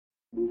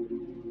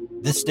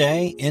This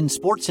day in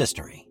sports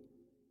history.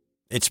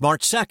 It's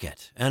March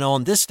 2nd, and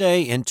on this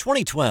day in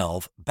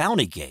 2012,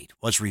 Bountygate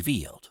was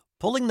revealed,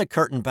 pulling the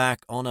curtain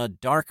back on a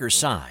darker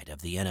side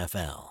of the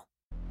NFL.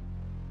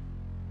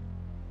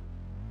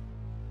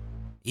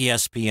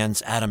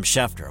 ESPN's Adam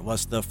Schefter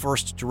was the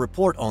first to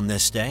report on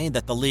this day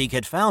that the league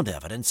had found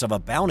evidence of a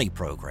bounty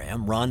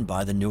program run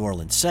by the New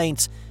Orleans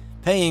Saints,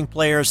 paying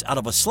players out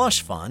of a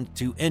slush fund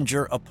to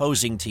injure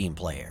opposing team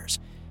players.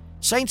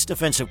 Saints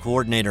defensive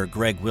coordinator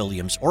Greg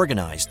Williams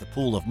organized the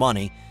pool of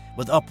money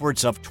with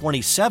upwards of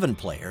 27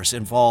 players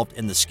involved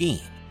in the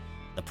scheme.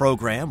 The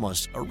program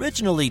was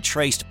originally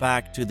traced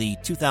back to the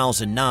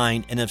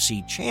 2009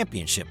 NFC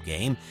Championship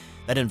game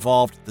that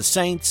involved the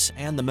Saints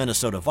and the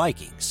Minnesota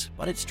Vikings,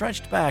 but it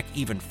stretched back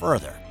even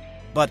further.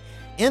 But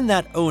in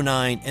that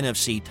 2009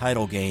 NFC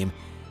title game,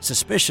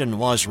 suspicion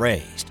was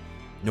raised.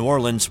 New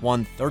Orleans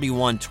won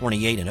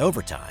 31-28 in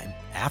overtime.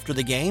 After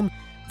the game,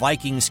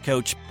 Vikings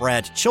coach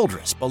Brad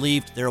Childress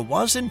believed there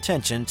was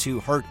intention to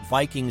hurt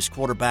Vikings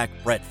quarterback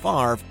Brett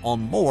Favre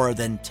on more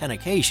than 10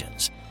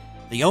 occasions.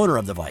 The owner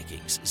of the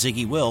Vikings,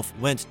 Ziggy Wilf,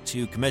 went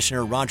to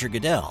Commissioner Roger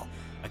Goodell,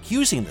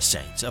 accusing the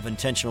Saints of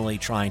intentionally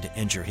trying to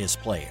injure his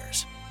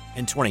players.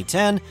 In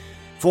 2010,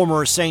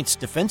 former Saints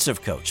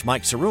defensive coach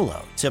Mike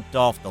Cerullo tipped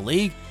off the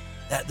league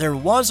that there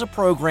was a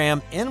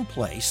program in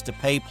place to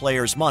pay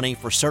players money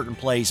for certain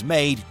plays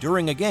made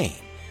during a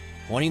game,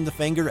 pointing the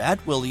finger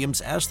at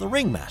Williams as the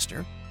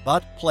ringmaster,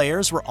 but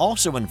players were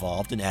also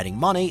involved in adding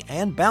money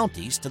and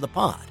bounties to the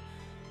pot.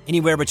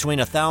 Anywhere between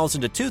 $1,000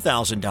 to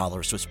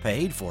 $2,000 was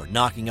paid for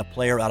knocking a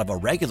player out of a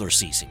regular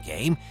season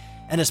game,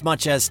 and as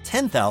much as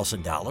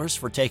 $10,000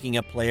 for taking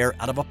a player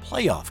out of a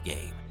playoff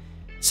game.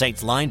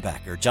 Saints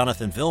linebacker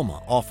Jonathan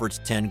Vilma offered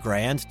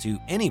 $10,000 to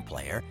any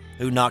player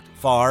who knocked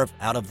Favre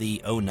out of the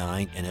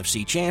 2009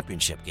 NFC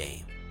Championship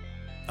game.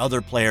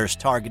 Other players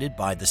targeted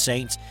by the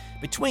Saints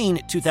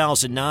between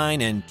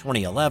 2009 and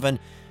 2011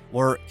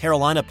 were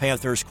Carolina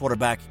Panthers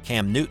quarterback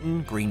Cam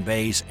Newton, Green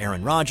Bay's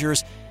Aaron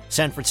Rodgers,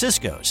 San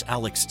Francisco's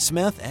Alex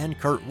Smith, and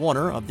Kurt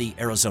Warner of the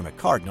Arizona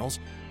Cardinals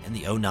in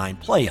the 2009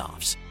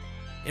 playoffs.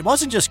 It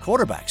wasn't just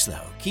quarterbacks,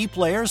 though. Key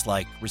players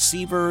like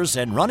receivers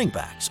and running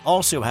backs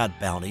also had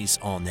bounties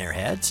on their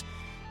heads.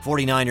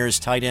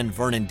 49ers tight end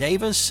Vernon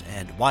Davis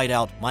and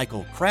wideout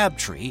Michael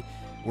Crabtree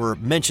were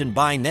mentioned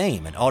by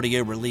name in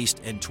audio released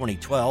in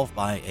 2012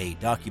 by a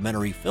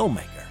documentary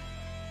filmmaker.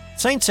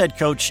 Saints head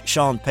coach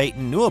Sean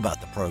Payton knew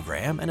about the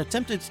program and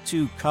attempted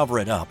to cover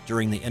it up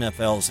during the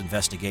NFL's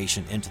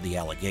investigation into the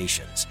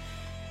allegations.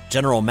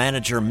 General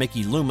manager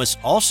Mickey Loomis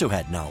also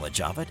had knowledge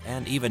of it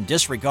and even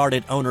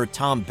disregarded owner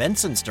Tom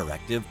Benson's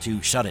directive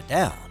to shut it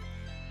down.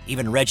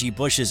 Even Reggie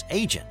Bush's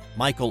agent,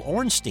 Michael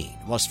Ornstein,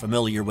 was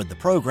familiar with the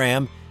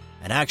program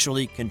and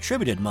actually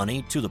contributed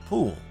money to the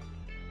pool.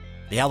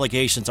 The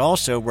allegations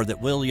also were that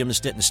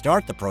Williams didn't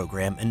start the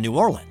program in New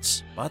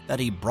Orleans, but that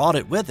he brought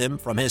it with him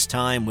from his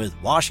time with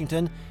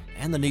Washington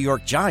and the New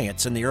York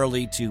Giants in the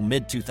early to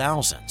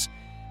mid-2000s.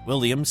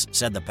 Williams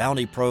said the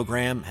bounty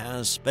program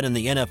has been in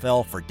the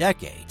NFL for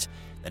decades,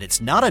 that it's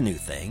not a new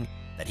thing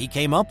that he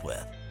came up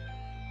with.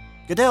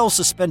 Goodell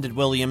suspended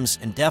Williams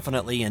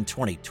indefinitely in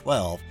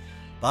 2012,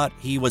 but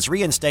he was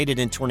reinstated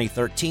in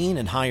 2013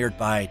 and hired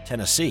by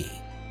Tennessee.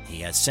 He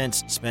has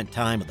since spent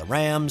time with the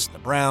Rams, the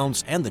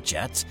Browns, and the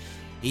Jets.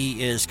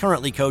 He is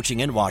currently coaching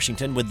in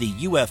Washington with the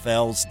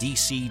UFL's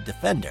DC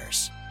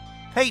Defenders.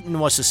 Payton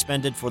was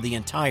suspended for the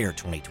entire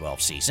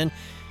 2012 season.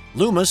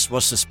 Loomis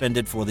was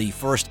suspended for the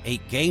first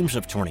 8 games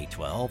of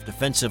 2012,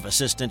 defensive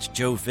assistant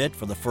Joe Vitt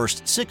for the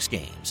first 6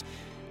 games.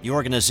 The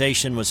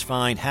organization was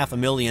fined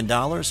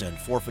 $500,000 and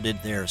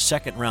forfeited their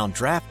second-round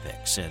draft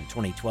picks in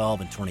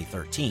 2012 and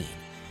 2013.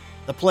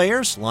 The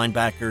players,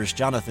 linebackers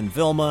Jonathan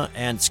Vilma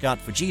and Scott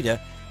Fujita,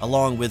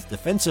 along with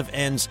defensive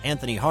ends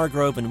Anthony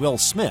Hargrove and Will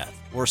Smith,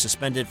 were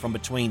suspended from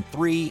between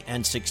 3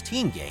 and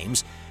 16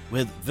 games,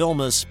 with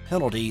Vilma's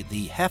penalty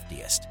the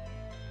heftiest.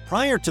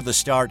 Prior to the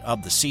start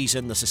of the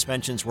season, the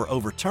suspensions were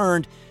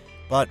overturned,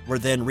 but were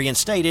then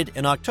reinstated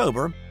in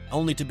October,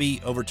 only to be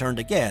overturned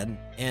again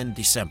in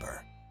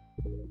December.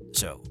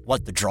 So,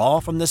 what the draw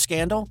from this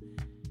scandal?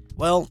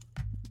 Well,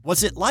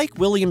 was it like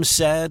Williams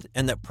said,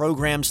 and that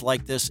programs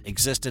like this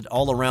existed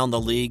all around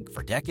the league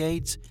for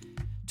decades?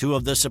 2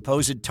 of the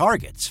supposed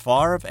targets,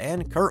 Favre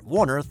and Kurt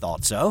Warner,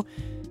 thought so,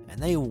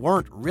 and they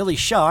weren't really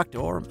shocked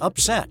or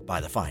upset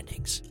by the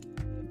findings.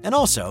 And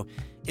also,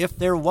 if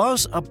there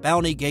was a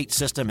bounty gate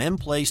system in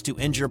place to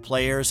injure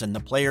players and the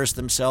players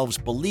themselves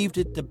believed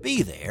it to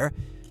be there,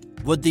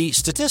 would the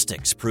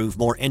statistics prove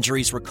more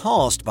injuries were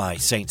caused by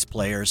Saints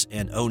players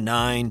in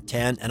 2009,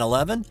 10, and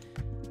 11?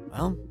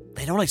 Well,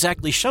 they don't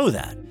exactly show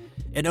that.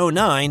 In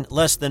 2009,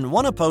 less than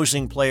 1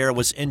 opposing player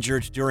was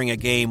injured during a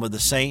game with the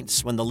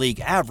Saints when the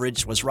league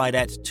average was right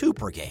at 2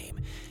 per game.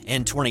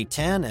 In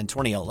 2010 and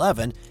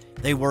 2011,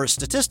 they were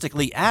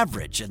statistically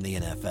average in the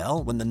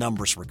NFL when the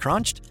numbers were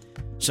crunched.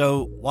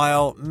 So,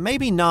 while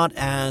maybe not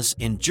as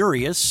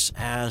injurious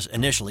as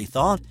initially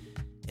thought,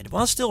 it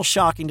was still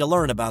shocking to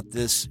learn about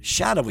this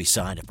shadowy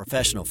side of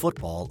professional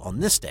football on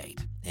this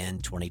date in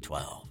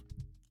 2012.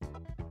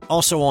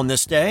 Also on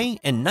this day,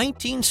 in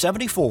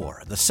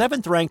 1974, the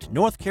 7th-ranked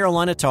North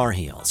Carolina Tar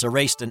Heels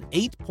erased an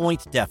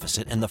 8-point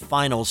deficit in the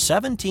final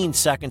 17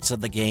 seconds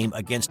of the game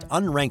against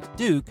unranked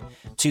Duke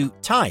to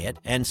tie it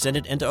and send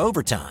it into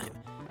overtime.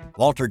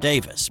 Walter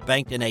Davis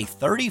banked in a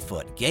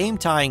 30-foot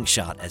game-tying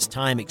shot as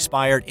time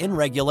expired in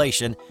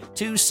regulation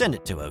to send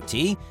it to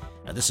OT.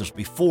 Now, this was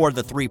before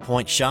the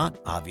three-point shot,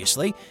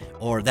 obviously,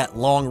 or that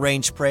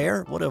long-range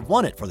prayer would have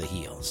won it for the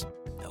Heels.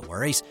 No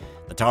worries.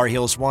 The Tar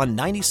Heels won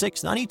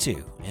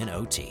 96-92 in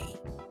OT.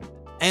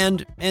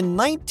 And in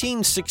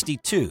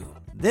 1962,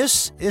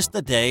 this is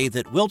the day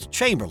that Wilt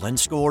Chamberlain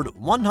scored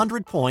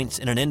 100 points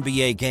in an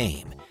NBA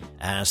game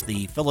as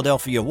the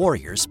Philadelphia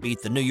Warriors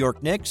beat the New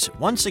York Knicks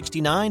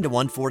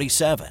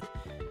 169-147.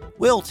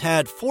 Wilt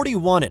had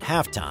 41 at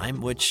halftime,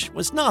 which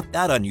was not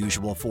that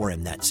unusual for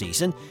him that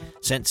season,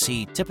 since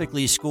he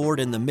typically scored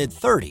in the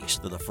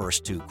mid-30s through the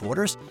first two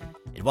quarters.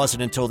 It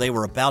wasn't until they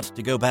were about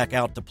to go back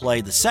out to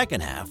play the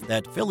second half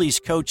that Phillies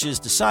coaches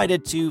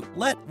decided to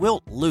let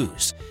Wilt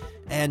loose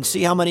and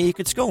see how many he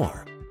could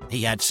score.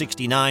 He had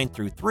 69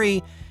 through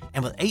 3,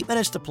 and with 8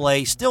 minutes to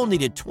play, still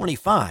needed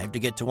 25 to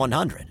get to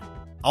 100.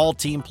 All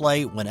team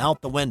play went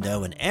out the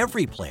window, and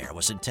every player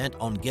was intent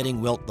on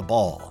getting Wilt the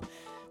ball.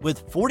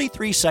 With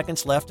 43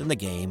 seconds left in the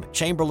game,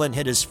 Chamberlain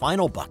hit his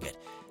final bucket,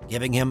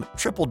 giving him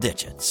triple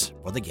digits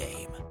for the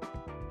game.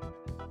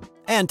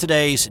 And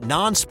today's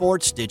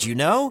non-sports Did You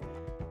Know?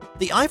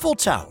 The Eiffel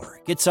Tower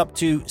gets up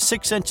to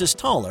 6 inches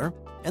taller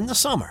in the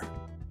summer.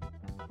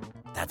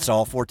 That's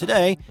all for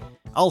today.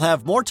 I'll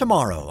have more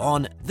tomorrow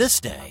on This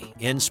Day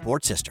in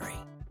Sports History.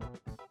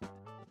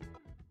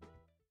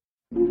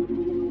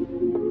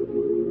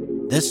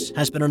 This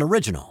has been an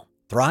original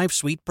Thrive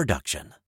Suite production.